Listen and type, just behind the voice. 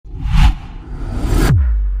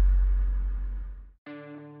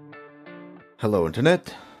Hello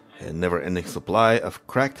Internet, a never-ending supply of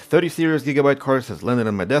cracked 30 series Gigabyte cards has landed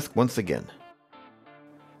on my desk once again.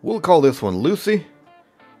 We'll call this one Lucy.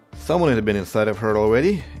 Someone had been inside of her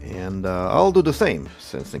already, and I'll do the same,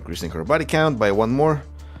 since increasing her body count by one more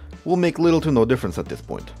will make little to no difference at this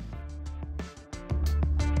point.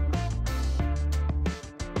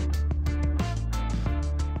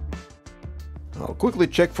 I'll quickly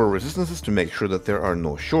check for resistances to make sure that there are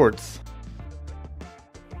no shorts.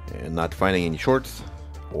 And not finding any shorts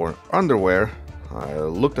or underwear, I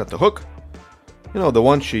looked at the hook. You know, the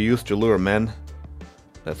one she used to lure men.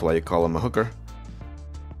 That's why you call him a hooker.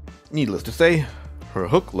 Needless to say, her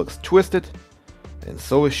hook looks twisted, and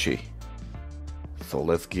so is she. So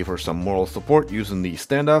let's give her some moral support using these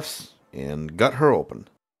standoffs and gut her open.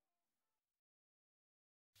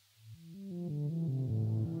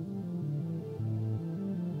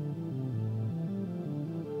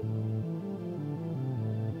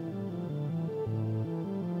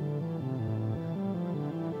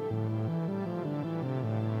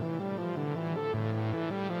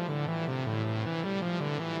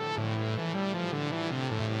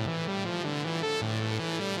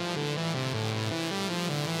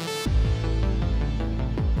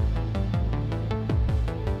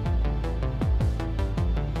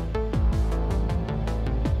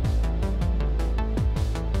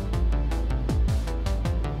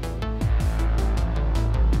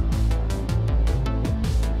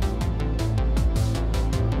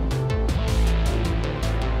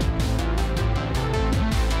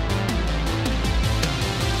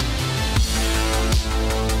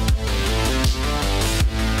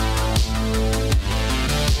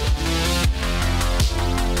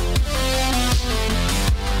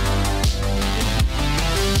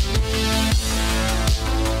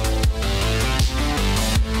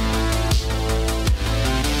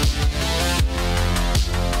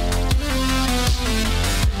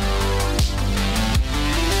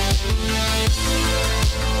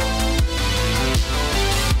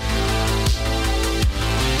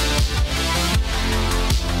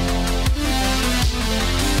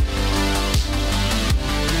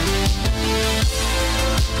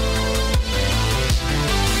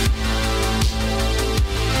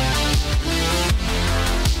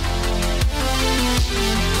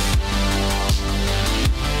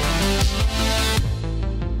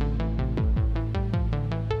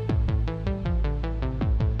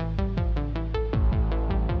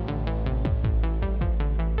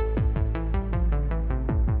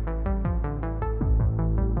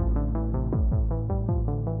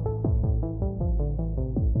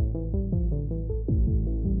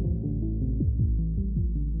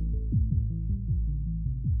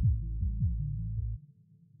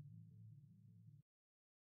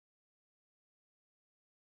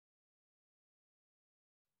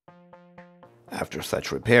 After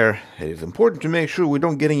such repair, it is important to make sure we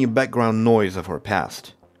don't get any background noise of her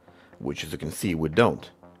past, which as you can see we don't.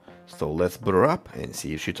 So let's boot her up and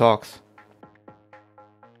see if she talks.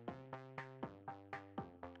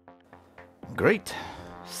 Great,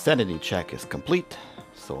 sanity check is complete,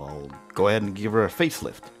 so I'll go ahead and give her a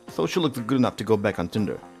facelift, so she looks good enough to go back on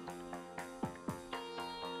Tinder.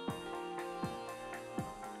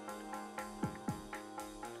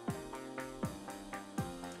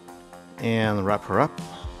 And wrap her up,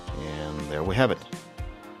 and there we have it.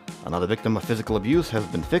 Another victim of physical abuse has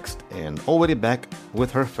been fixed and already back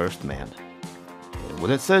with her first man. And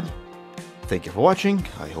with that said, thank you for watching.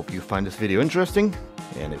 I hope you find this video interesting,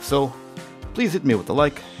 and if so, please hit me with a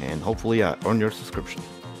like and hopefully earn your subscription.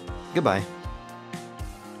 Goodbye.